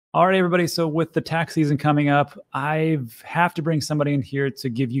All right, everybody. So with the tax season coming up, I have to bring somebody in here to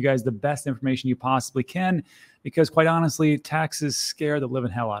give you guys the best information you possibly can, because quite honestly, taxes scare the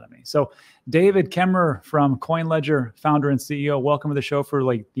living hell out of me. So Davie Kemmerrer from CoinLedger, founder and CEO, welcome to the show for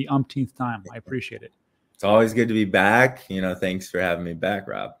like the umpteenth time. I appreciate it. It's always good to be back. Thanks for having me back,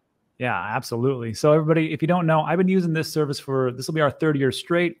 Rob. Yeah, absolutely. So everybody, if you don't know, I've been using this service this will be our third year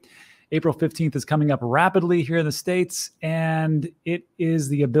straight. April 15th is coming up rapidly here in the States, and it is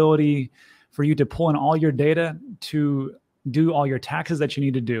the ability for you to pull in all your data to do all your taxes that you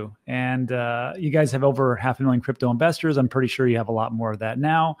need to do. And you guys have over 500,000 crypto investors. I'm pretty sure you have a lot more of that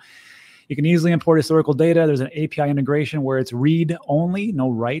now. You can easily import historical data. There's an API integration where it's read only, no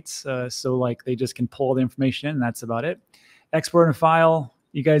writes. So like they just can pull the information in, and that's about it. Export and file.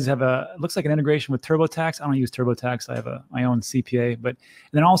 You guys have it looks like an integration with TurboTax. I don't use TurboTax. I have my own CPA, and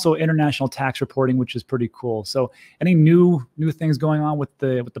then also international tax reporting, which is pretty cool. So any new things going on with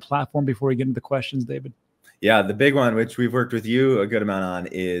the platform before we get into the questions, David? Yeah, the big one, which we've worked with you a good amount on,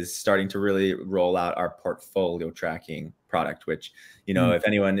 is starting to really roll out our portfolio tracking product, which, if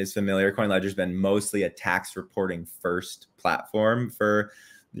anyone is familiar, CoinLedger has been mostly a tax reporting first platform for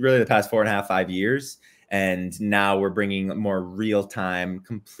really the past 4.5, 5 years. And now we're bringing more real-time,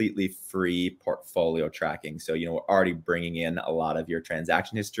 completely free portfolio tracking. So, we're already bringing in a lot of your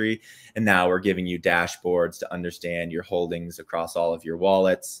transaction history. And now we're giving you dashboards to understand your holdings across all of your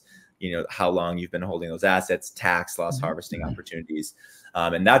wallets, how long you've been holding those assets, tax loss harvesting opportunities.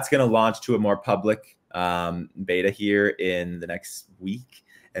 And that's going to launch to a more public beta here in the next week.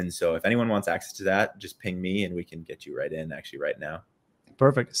 And so if anyone wants access to that, just ping me and we can get you right in actually right now.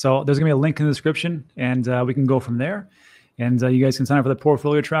 Perfect. So there's going to be a link in the description, and we can go from there. And you guys can sign up for the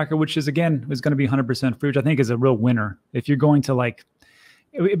portfolio tracker, which is going to be 100% free, which I think is a real winner. If you're going to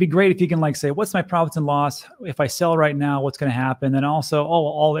it'd be great if you can say, what's my profits and loss? If I sell right now, what's going to happen? And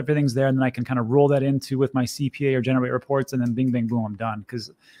also, everything's there. And then I can kind of roll that into with my CPA or generate reports, and then bing, bang, boom, I'm done.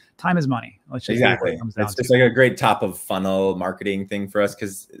 Because time is money. Exactly. It's just like a great top of funnel marketing thing for us,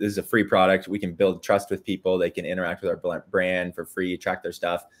 because this is a free product. We can build trust with people. They can interact with our brand for free, track their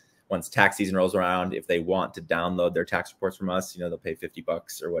stuff. Once tax season rolls around, if they want to download their tax reports from us, they'll pay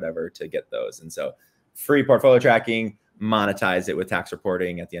 $50 or whatever to get those. And so free portfolio tracking, monetize it with tax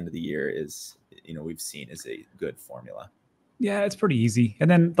reporting at the end of the year is, we've seen is a good formula. Yeah, it's pretty easy. And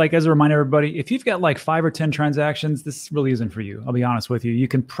then as a reminder, everybody, if you've got 5 or 10 transactions, this really isn't for you. I'll be honest with you. You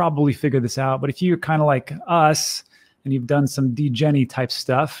can probably figure this out. But if you're kind of like us and you've done some DGen type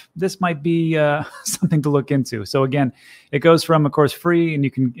stuff, this might be something to look into. So again, it goes from, of course, free, and you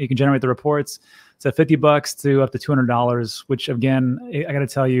can generate the reports. It's at $50 to up to $200, which again, I got to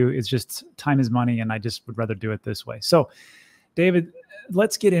tell you, it's just time is money, and I just would rather do it this way. So David,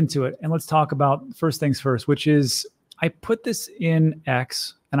 let's get into it, and let's talk about first things first, which is, I put this in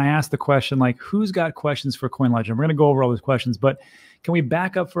X and I asked the question, who's got questions for CoinLedger? We're going to go over all those questions, but can we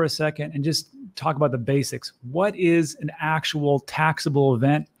back up for a second and just talk about the basics? What is an actual taxable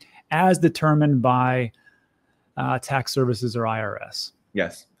event as determined by tax services or IRS?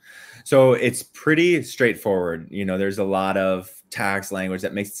 Yes. So it's pretty straightforward. There's a lot of tax language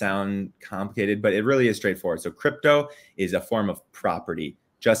that makes it sound complicated, but it really is straightforward. So crypto is a form of property,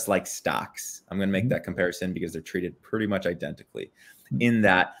 just like stocks. I'm going to make that comparison because they're treated pretty much identically, in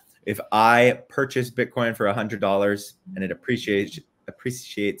that if I purchase Bitcoin for $100 and it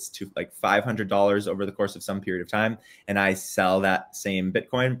appreciates to $500 over the course of some period of time, and I sell that same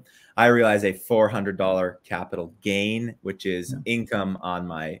Bitcoin, I realize a $400 capital gain, which is income on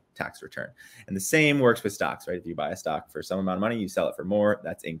my tax return. And the same works with stocks, right? If you buy a stock for some amount of money, you sell it for more,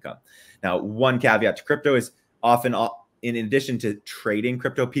 that's income. Now, one caveat to crypto is often, in addition to trading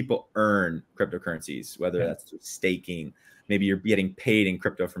crypto, people earn cryptocurrencies, whether that's through staking. Maybe you're getting paid in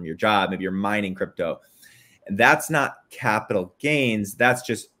crypto from your job. Maybe you're mining crypto. And that's not capital gains. That's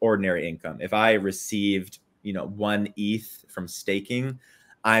just ordinary income. If I received, 1 ETH from staking,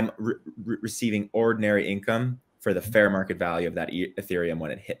 I'm receiving ordinary income for the fair market value of that Ethereum when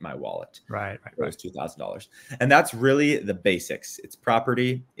it hit my wallet. Right. It was $2,000. And that's really the basics. It's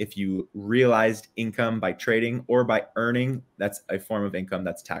property. If you realized income by trading or by earning, that's a form of income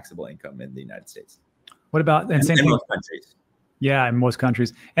that's taxable income in the United States. What about, and same thing, most countries. Yeah, in most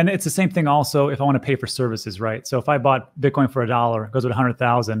countries. And it's the same thing also if I want to pay for services, right? So if I bought Bitcoin for $1, it goes with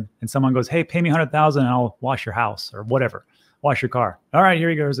 100,000, and someone goes, hey, pay me 100,000 and I'll wash your house or whatever. Wash your car. All right,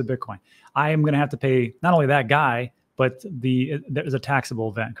 here you go. Here's a Bitcoin. I am going to have to pay not only that guy, but there's a taxable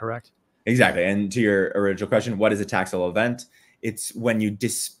event, correct? Exactly. And to your original question, what is a taxable event? It's when you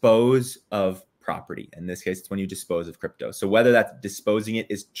dispose of property. In this case, it's when you dispose of crypto. So whether that's disposing it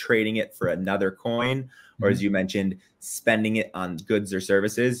is trading it for another coin, or as you mentioned, spending it on goods or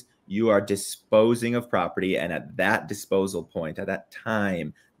services, you are disposing of property. And at that disposal point, at that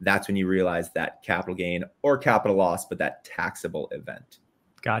time, that's when you realize that capital gain or capital loss, but that taxable event.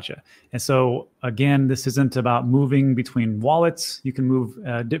 Gotcha. And so again, this isn't about moving between wallets. You can move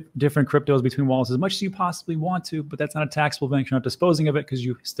different cryptos between wallets as much as you possibly want to, but that's not a taxable event. You're not disposing of it because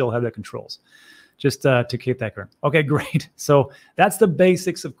you still have the controls. Just to keep that clear. Okay, great. So that's the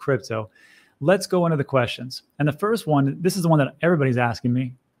basics of crypto. Let's go into the questions. And the first one, this is the one that everybody's asking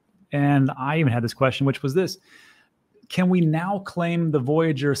me. And I even had this question, which was this. Can we now claim the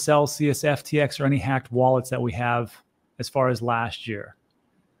Voyager, Celsius, FTX, or any hacked wallets that we have as far as last year?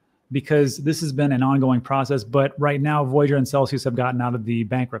 Because this has been an ongoing process, but right now Voyager and Celsius have gotten out of the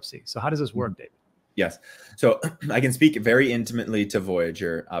bankruptcy. So how does this work, Dave? Yes. So I can speak very intimately to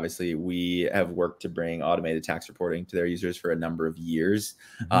Voyager. Obviously, we have worked to bring automated tax reporting to their users for a number of years.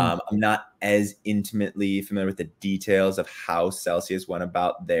 I'm not as intimately familiar with the details of how Celsius went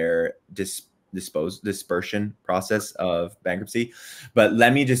about their dispersion process of bankruptcy, but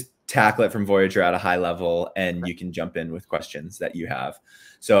let me just tackle it from Voyager at a high level, and you can jump in with questions that you have.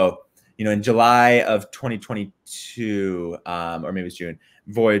 So, in July of 2022, or maybe it's June,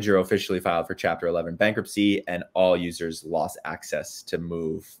 Voyager officially filed for Chapter 11 bankruptcy, and all users lost access to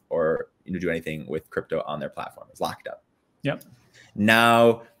move or do anything with crypto on their platform. It's locked up. Yep.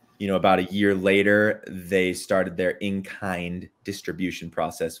 Now, about a year later, they started their in-kind distribution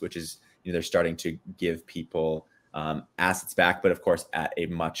process, which is they're starting to give people assets back, but of course at a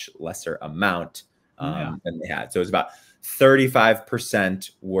much lesser amount than they had. So it was about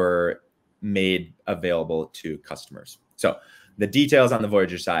 35% were made available to customers. So the details on the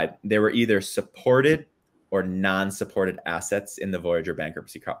Voyager side, they were either supported or non-supported assets in the Voyager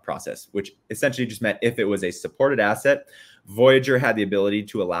bankruptcy process, which essentially just meant if it was a supported asset, Voyager had the ability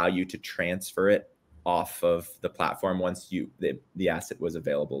to allow you to transfer it off of the platform once the asset was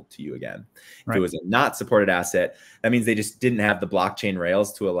available to you again. If it was a not supported asset, that means they just didn't have the blockchain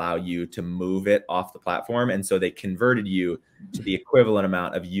rails to allow you to move it off the platform. And so they converted you to the equivalent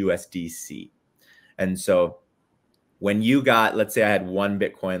amount of USDC. And so when you got, let's say I had 1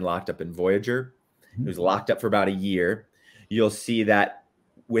 Bitcoin locked up in Voyager, it was locked up for about a year, you'll see that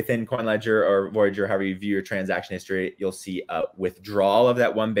within CoinLedger or Voyager, however you view your transaction history, you'll see a withdrawal of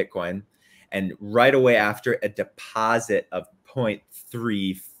that 1 Bitcoin. And right away after, a deposit of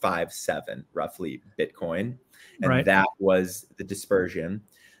 0.357 roughly Bitcoin. And that was the dispersion.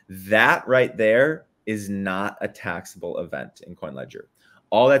 That right there is not a taxable event in CoinLedger.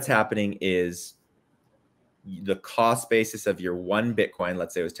 All that's happening is the cost basis of your 1 Bitcoin,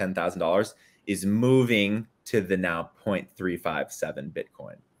 let's say it was $10,000, is moving to the now 0.357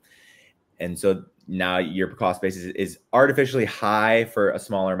 Bitcoin. And so now your cost basis is artificially high for a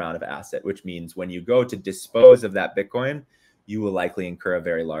smaller amount of asset, which means when you go to dispose of that Bitcoin, you will likely incur a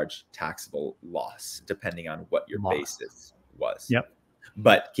very large taxable loss, depending on what your basis was. Yep.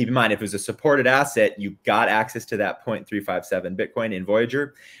 But keep in mind, if it was a supported asset, you got access to that 0.357 Bitcoin in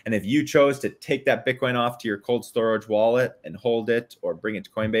Voyager. And if you chose to take that Bitcoin off to your cold storage wallet and hold it or bring it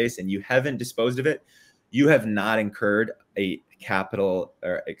to Coinbase and you haven't disposed of it, you have not incurred a taxable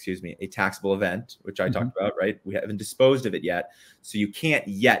event, which I talked about, right? We haven't disposed of it yet. So you can't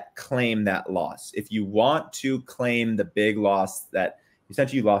yet claim that loss. If you want to claim the big loss that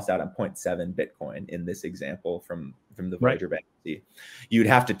essentially you lost out on 0.7 Bitcoin in this example from the Voyager bankruptcy, you'd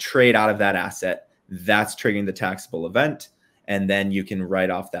have to trade out of that asset. That's triggering the taxable event. And then you can write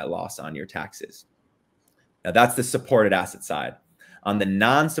off that loss on your taxes. Now that's the supported asset side. On the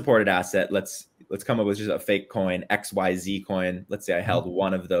non-supported asset, let's come up with just a fake coin, XYZ coin. Let's say I held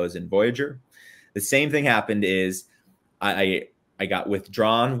 1 of those in Voyager. The same thing happened is I got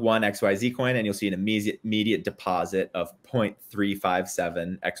withdrawn 1 XYZ coin, and you'll see an immediate deposit of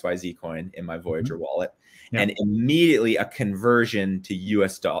 0.357 XYZ coin in my Voyager wallet, and immediately a conversion to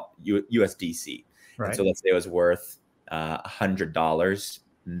USDC. And so let's say it was worth $100.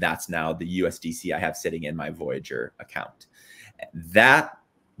 That's now the USDC I have sitting in my Voyager account. That,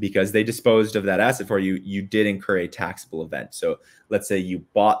 because they disposed of that asset for you, you did incur a taxable event. So let's say you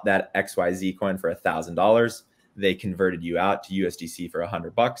bought that XYZ coin for $1,000. They converted you out to USDC for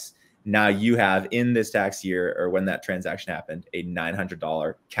 $100. Now you have, in this tax year, or when that transaction happened, a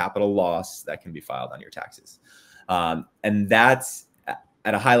 $900 capital loss that can be filed on your taxes. And that's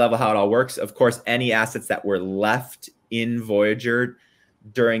at a high level how it all works. Of course, any assets that were left in Voyager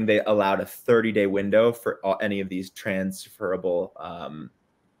during, they allowed a 30-day window for any of these transferable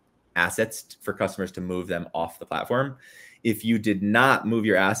assets for customers to move them off the platform. If you did not move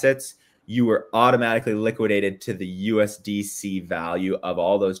your assets, you were automatically liquidated to the USDC value of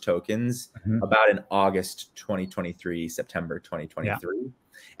all those tokens about in August 2023, September 2023. Yeah.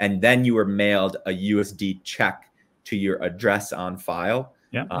 And then you were mailed a USD check to your address on file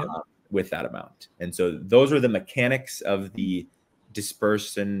with that amount. And so those are the mechanics of the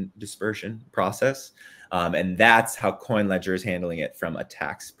dispersion process. And that's how CoinLedger is handling it from a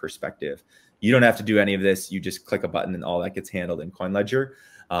tax perspective. You don't have to do any of this. You just click a button and all that gets handled in CoinLedger.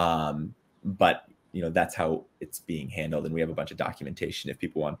 But you know, that's how it's being handled. And we have a bunch of documentation if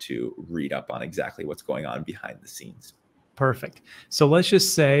people want to read up on exactly what's going on behind the scenes. Perfect. So let's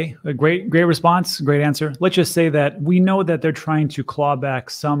just say a great response, great answer. Let's just say that we know that they're trying to claw back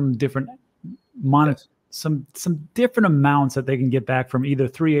some different some different amounts that they can get back from either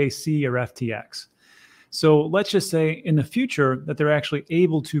 3AC or FTX. So let's just say in the future that they're actually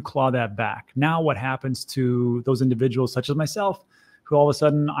able to claw that back. Now what happens to those individuals such as myself, who all of a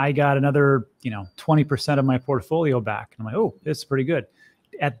sudden I got another, 20% of my portfolio back. And I'm like, oh, this is pretty good.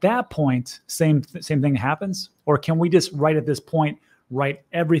 At that point, same thing happens? Or can we just right at this point, write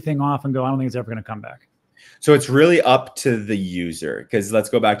everything off and go, I don't think it's ever going to come back? So it's really up to the user, because let's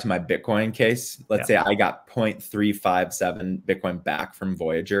go back to my Bitcoin case. Let's say I got 0.357 Bitcoin back from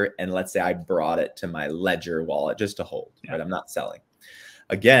Voyager. And let's say I brought it to my Ledger wallet just to hold, right? I'm not selling.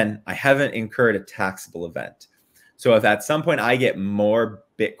 Again, I haven't incurred a taxable event. So if at some point I get more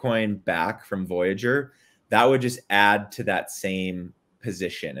Bitcoin back from Voyager, that would just add to that same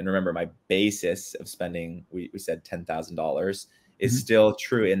position. And remember, my basis of spending, we said $10,000 is still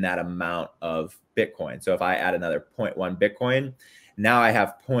true in that amount of Bitcoin. So if I add another 0.1 Bitcoin, now I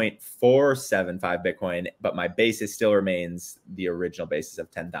have 0.475 Bitcoin, but my basis still remains the original basis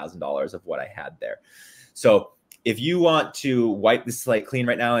of $10,000 of what I had there. So if you want to wipe the slate clean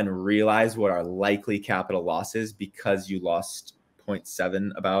right now and realize what are likely capital losses because you lost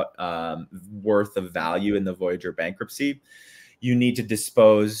 0.7 about worth of value in the Voyager bankruptcy, you need to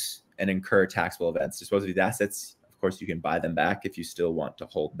dispose and incur taxable events. Dispose of these assets. Of course, you can buy them back if you still want to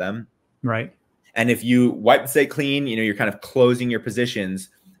hold them. Right. And if you wipe the slate clean, you're kind of closing your positions.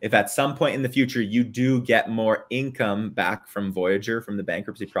 If at some point in the future you do get more income back from Voyager from the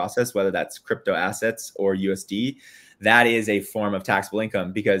bankruptcy process, whether that's crypto assets or USD, that is a form of taxable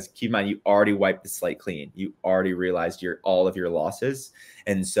income, because keep in mind, you already wiped the slate clean. You already realized all of your losses.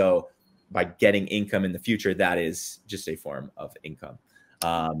 And so by getting income in the future, that is just a form of income.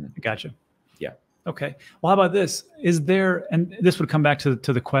 Gotcha. Yeah. Okay. Well, how about this? Is there, and this would come back to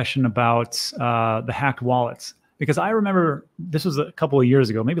the question about the hacked wallets, because I remember this was a couple of years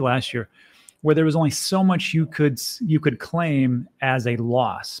ago, maybe last year, where there was only so much you could claim as a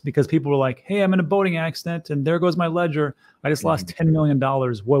loss, because people were like, hey, I'm in a boating accident and there goes my ledger. I just lost $10 million.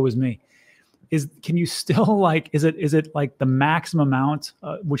 Woe is me. Can you still is it like the maximum amount,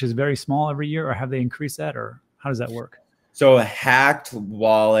 which is very small every year, or have they increased that, or how does that work? So hacked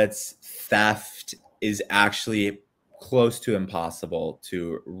wallets theft is actually close to impossible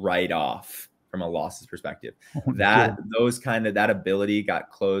to write off from a losses perspective. That ability got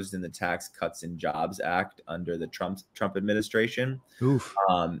closed in the Tax Cuts and Jobs Act under the Trump administration. Oof.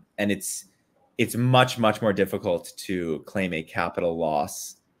 And it's much more difficult to claim a capital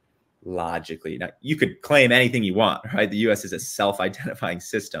loss logically. Now, you could claim anything you want, right? The US is a self-identifying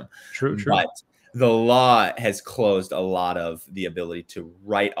system. True. But the law has closed a lot of the ability to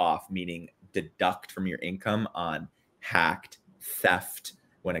write off, meaning deduct from your income on hacked, theft,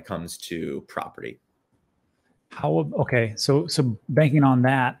 when it comes to property. Okay. So banking on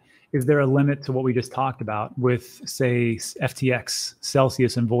that, is there a limit to what we just talked about with, say, FTX,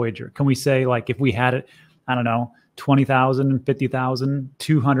 Celsius, and Voyager? Can we say, like, if we had it, I don't know, 20,000, 50,000,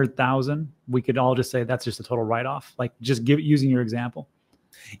 200,000, we could all just say that's just a total write-off? Like, just using your example.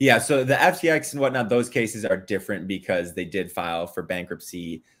 Yeah. So the FTX and whatnot, those cases are different because they did file for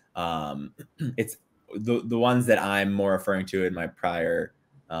bankruptcy. It's the ones that I'm more referring to in my prior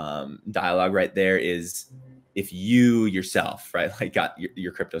dialogue right there is if you yourself, right, like got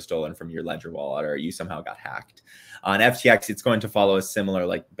your crypto stolen from your Ledger wallet, or you somehow got hacked. On FTX, it's going to follow a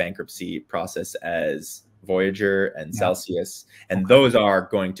similar bankruptcy process as Voyager and Celsius. And those are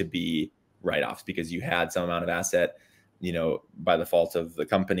going to be write-offs because you had some amount of asset, by the fault of the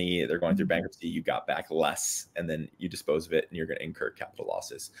company, they're going through bankruptcy, you got back less, and then you dispose of it and you're going to incur capital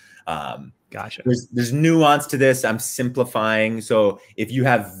losses. Gotcha. There's nuance to this. I'm simplifying. So if you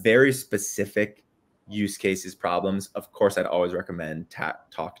have very specific use cases, problems, of course, I'd always recommend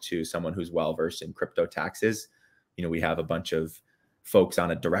talk to someone who's well-versed in crypto taxes. We have a bunch of folks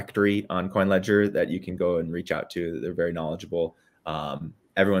on a directory on CoinLedger that you can go and reach out to. They're very knowledgeable.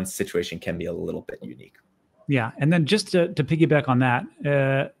 Everyone's situation can be a little bit unique. Yeah. And then just to piggyback on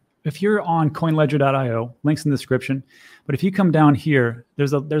that, if you're on CoinLedger.io, links in the description. But if you come down here,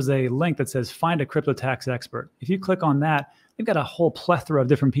 there's a link that says find a crypto tax expert. If you click on that, they've got a whole plethora of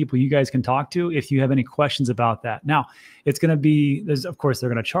different people you guys can talk to if you have any questions about that. Now, it's going to be, of course, they're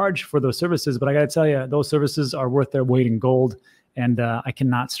going to charge for those services, but I got to tell you, those services are worth their weight in gold. And I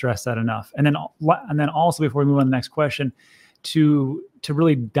cannot stress that enough. And then also, before we move on to the next question, to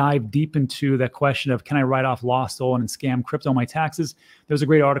really dive deep into that question of, can I write off lost, stolen, and scam crypto on my taxes? There's a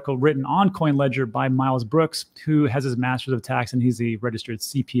great article written on CoinLedger by Miles Brooks, who has his master's of tax, and he's the registered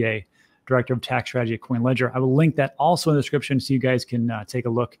CPA, director of tax strategy at CoinLedger. I will link that also in the description so you guys can take a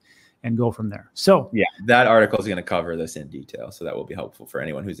look and go from there. So yeah, that article is going to cover this in detail. So that will be helpful for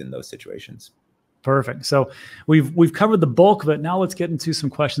anyone who's in those situations. Perfect. So we've covered the bulk of it. Now let's get into some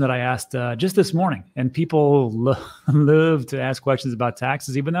questions that I asked just this morning. And people love to ask questions about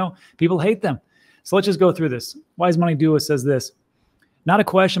taxes, even though people hate them. So let's just go through this. Wise Money Duo says this: not a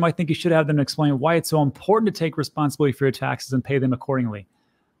question, but I think you should have them explain why it's so important to take responsibility for your taxes and pay them accordingly.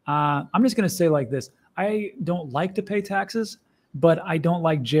 I'm just going to say like this: I don't like to pay taxes, but I don't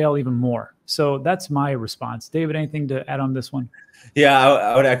like jail even more. So that's my response. David, anything to add on this one? Yeah,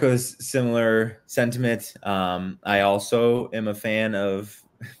 I would echo this similar sentiment. I also am a fan of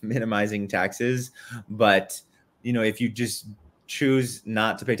minimizing taxes, but if you just choose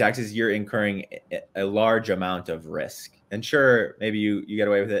not to pay taxes, you're incurring a large amount of risk. And sure, maybe you get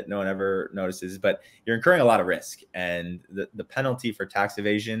away with it, no one ever notices, but you're incurring a lot of risk, and the penalty for tax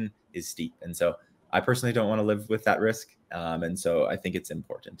evasion is steep. And so I personally don't want to live with that risk. And so I think it's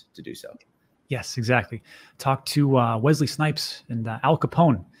important to do so. Yes, exactly. Talk to Wesley Snipes and Al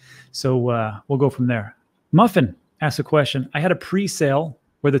Capone. So we'll go from there. Muffin asked a question. I had a pre-sale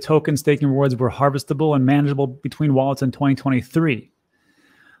where the token staking rewards were harvestable and manageable between wallets in 2023,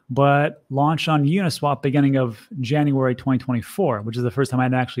 but launched on Uniswap beginning of January 2024, which is the first time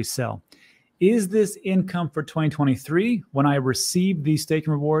I'd actually sell. Is this income for 2023 when I received these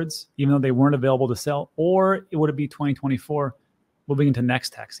staking rewards, even though they weren't available to sell, or would it be 2024 moving into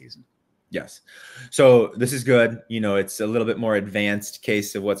next tax season? Yes. So this is good. It's a little bit more advanced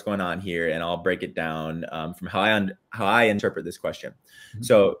case of what's going on here, and I'll break it down from how I interpret this question. Mm-hmm.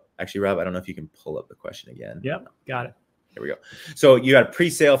 So actually, Rob, I don't know if you can pull up the question again. Yep, got it. Here we go. So you got a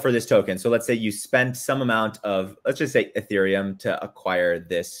pre-sale for this token. So let's say you spent some amount of, let's just say Ethereum, to acquire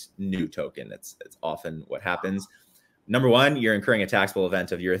this new token. That's often what happens. Number one, you're incurring a taxable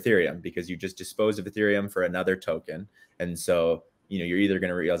event of your Ethereum because you just disposed of Ethereum for another token. And so you're either going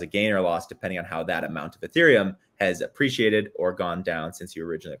to realize a gain or a loss depending on how that amount of Ethereum has appreciated or gone down since you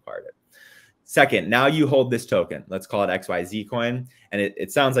originally acquired it. Second, now you hold this token. Let's call it XYZ coin. And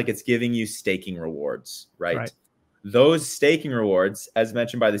it sounds like it's giving you staking rewards, right? Those staking rewards, as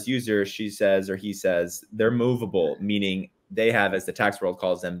mentioned by this user, she says, or he says, they're movable, meaning they have, as the tax world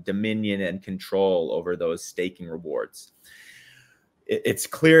calls them, dominion and control over those staking rewards. It's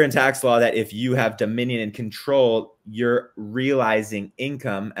clear in tax law that if you have dominion and control, you're realizing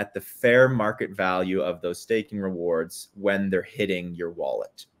income at the fair market value of those staking rewards when they're hitting your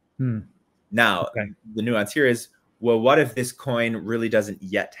wallet. Now, the nuance here is, well, what if this coin really doesn't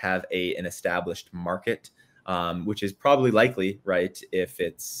yet have an established market, which is probably likely, right? If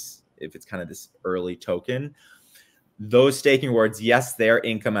it's kind of this early token. Those staking rewards, yes, they are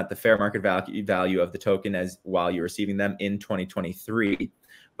income at the fair market value of the token as while you're receiving them in 2023,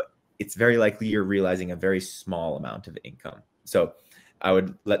 but it's very likely you're realizing a very small amount of income. So I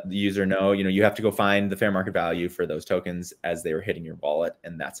would let the user know, you have to go find the fair market value for those tokens as they were hitting your wallet,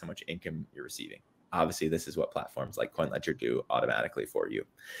 and that's how much income you're receiving. Obviously, this is what platforms like CoinLedger do automatically for you.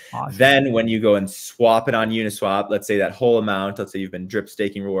 Awesome. Then when you go and swap it on Uniswap, let's say that whole amount, let's say you've been drip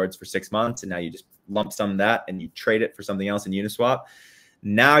staking rewards for 6 months, and now you just lump sum that and you trade it for something else in Uniswap.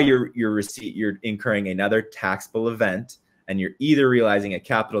 Now you're incurring another taxable event, and you're either realizing a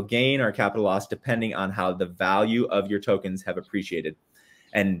capital gain or a capital loss, depending on how the value of your tokens have appreciated.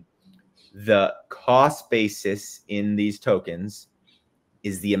 And the cost basis in these tokens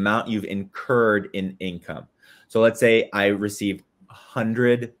is the amount you've incurred in income. So let's say I received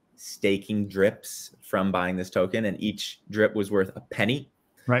 100 staking drips from buying this token, and each drip was worth a penny.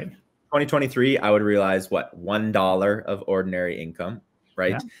 Right. 2023, I would realize what, $1 of ordinary income,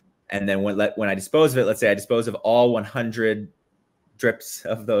 right? Yeah. And then when I dispose of it, let's say I dispose of all 100 drips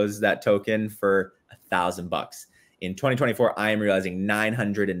of that token for $1,000. In 2024, I am realizing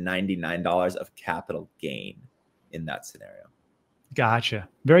 $999 of capital gain in that scenario. Gotcha.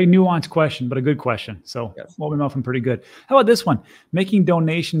 Very nuanced question, but a good question. So we'll be muffin pretty good. How about this one? Making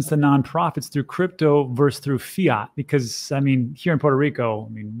donations to nonprofits through crypto versus through fiat? Because I mean, here in Puerto Rico, I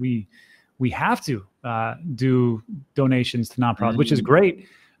mean, we have to do donations to nonprofits, which is great.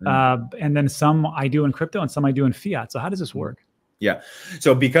 And then some I do in crypto and some I do in fiat. So how does this work? Yeah.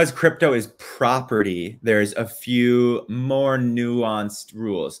 So because crypto is property, there's a few more nuanced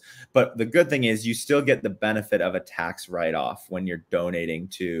rules. But the good thing is you still get the benefit of a tax write-off when you're donating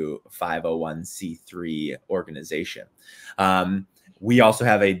to a 501c3 organization. We also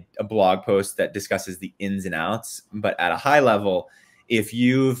have a blog post that discusses the ins and outs. But at a high level, if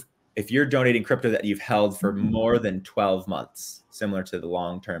you're donating crypto that you've held for more than 12 months, similar to the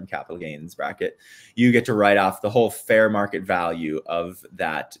long-term capital gains bracket, you get to write off the whole fair market value of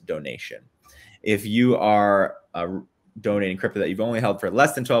that donation. If you are donating crypto that you've only held for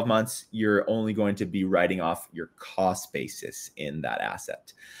less than 12 months, you're only going to be writing off your cost basis in that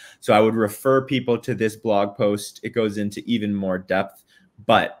asset. So I would refer people to this blog post. It goes into even more depth,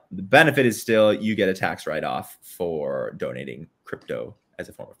 but the benefit is still you get a tax write-off for donating crypto as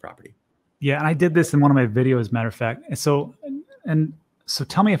a form of property. Yeah, and I did this in one of my videos, matter of fact. And so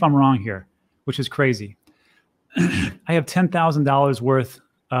tell me if I'm wrong here, which is crazy. I have $10,000 worth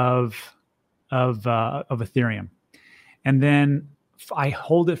of Ethereum, and then I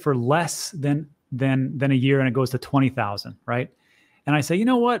hold it for less than a year, and it goes to 20,000, right? And I say, you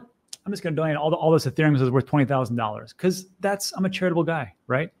know what? I'm just going to donate all this Ethereum because it's worth $20,000 because I'm a charitable guy,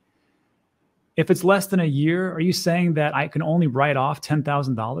 right? If it's less than a year, are you saying that I can only write off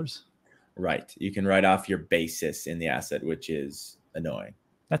 $10,000? Right. You can write off your basis in the asset, which is annoying.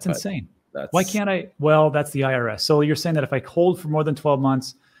 That's insane. Why can't I? Well, that's the IRS. So you're saying that if I hold for more than 12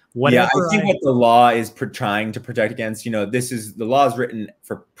 months, whatever. Yeah, I think what the law is trying to protect against, the law is written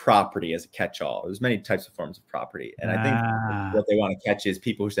for property as a catch-all. There's many types of forms of property. And I think what they want to catch is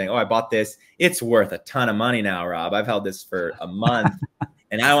people who are saying, oh, I bought this. It's worth a ton of money now, Rob. I've held this for a month.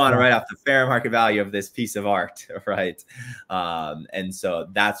 And I want to write off the fair market value of this piece of art, right? And so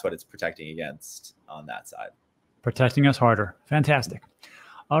that's what it's protecting against on that side. Protecting us harder. Fantastic.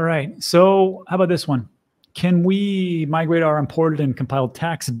 All right. So how about this one? Can we migrate our imported and compiled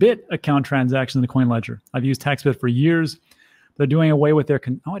TaxBit account transactions into CoinLedger? I've used TaxBit for years. They're doing away with their,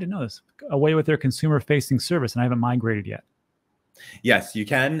 I didn't know this, away with their consumer-facing service, and I haven't migrated yet. Yes, you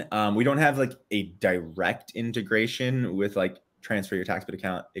can. We don't have like a direct integration with like transfer your TaxBit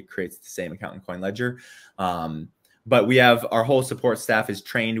account. It creates the same account in CoinLedger. But we have our whole support staff is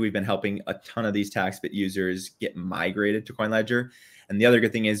trained. We've been helping a ton of these TaxBit users get migrated to CoinLedger. And the other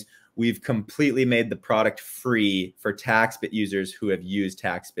good thing is we've completely made the product free for TaxBit users who have used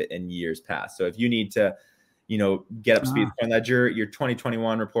TaxBit in years past. So if you need to, get up to speed with CoinLedger, your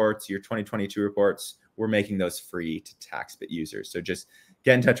 2021 reports, your 2022 reports, we're making those free to TaxBit users. So just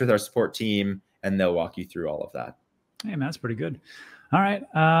get in touch with our support team and they'll walk you through all of that. Hey, man, that's pretty good. All right.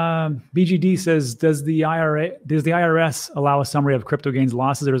 BGD says, does the IRS allow a summary of crypto gains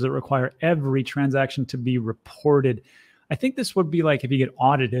losses, or does it require every transaction to be reported? I think this would be like if you get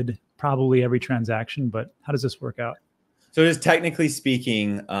audited, probably every transaction, but how does this work out? So just technically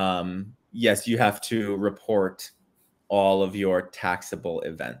speaking, yes, you have to report all of your taxable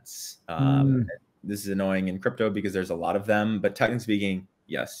events. This is annoying in crypto because there's a lot of them, but technically speaking,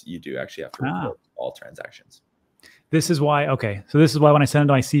 yes, you do actually have to report all transactions. This is why, okay. So this is why when I send it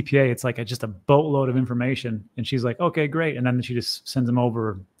to my CPA, it's like just a boatload of information. And she's like, okay, great. And then she just sends them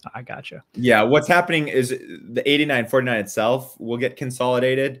over. I gotcha. Yeah. What's happening is the 8949 itself will get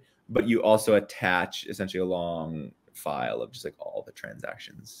consolidated, but you also attach essentially a long file of just like all the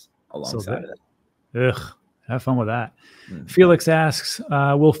transactions alongside of it. Ugh. Have fun with that. Felix asks,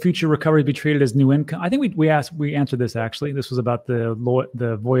 will future recoveries be treated as new income? I think we answered this actually. This was about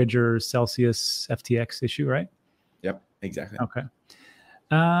the Voyager Celsius FTX issue, right? Yep, exactly. Okay.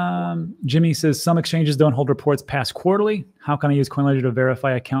 Jimmy says, some exchanges don't hold reports past quarterly. How can I use CoinLedger to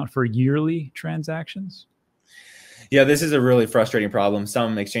verify account for yearly transactions? Yeah, this is a really frustrating problem.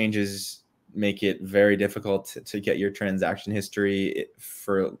 Some exchanges make it very difficult to get your transaction history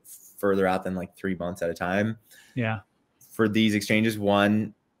for further out than like 3 months at a time. Yeah. For these exchanges,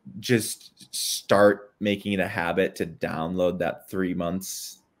 one, just start making it a habit to download that 3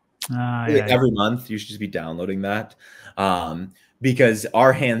 months. Every month you should just be downloading that, because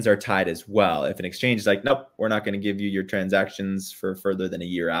our hands are tied as well. If an exchange is like, nope, we're not going to give you your transactions for further than a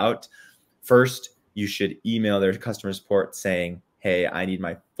year out, first you should email their customer support saying, hey, I need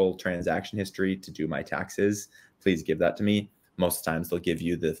my full transaction history to do my taxes. Please give that to me. Most times they'll give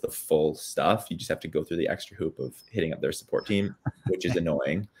you the full stuff. You just have to go through the extra hoop of hitting up their support team, which is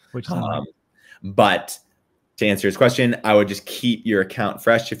annoying. But to answer his question, I would just keep your account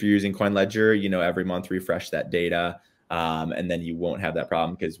fresh. If you're using CoinLedger, every month refresh that data, and then you won't have that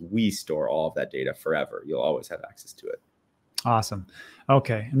problem because we store all of that data forever. You'll always have access to it. Awesome.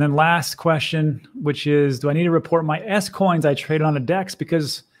 Okay. And then last question, which is, do I need to report my S coins I traded on a DEX?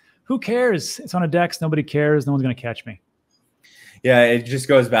 Because who cares? It's on a DEX. Nobody cares. No one's going to catch me. Yeah, it just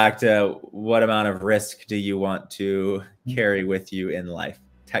goes back to what amount of risk do you want to carry with you in life?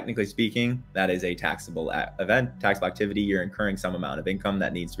 Technically speaking, that is a taxable event, taxable activity. You're incurring some amount of income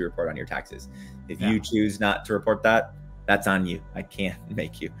that needs to be reported on your taxes. If you choose not to report that, that's on you. I can't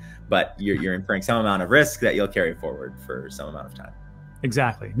make you, but you're incurring some amount of risk that you'll carry forward for some amount of time.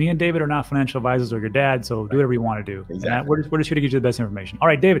 Exactly. Me and David are not financial advisors or your dad, so do whatever you want to do. Exactly. We're just here to get you the best information. All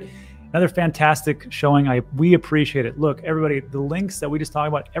right, David, another fantastic showing. We appreciate it. Look, everybody, the links that we just talked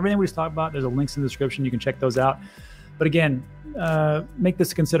about, everything we just talked about, there's a links in the description. You can check those out. But again, make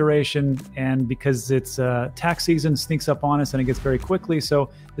this a consideration, and because it's tax season sneaks up on us and it gets very quickly,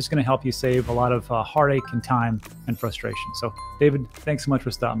 so this is going to help you save a lot of heartache and time and frustration. So David, thanks so much for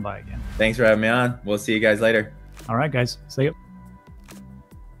stopping by again. Thanks for having me on. We'll see you guys later. All right, guys. See you.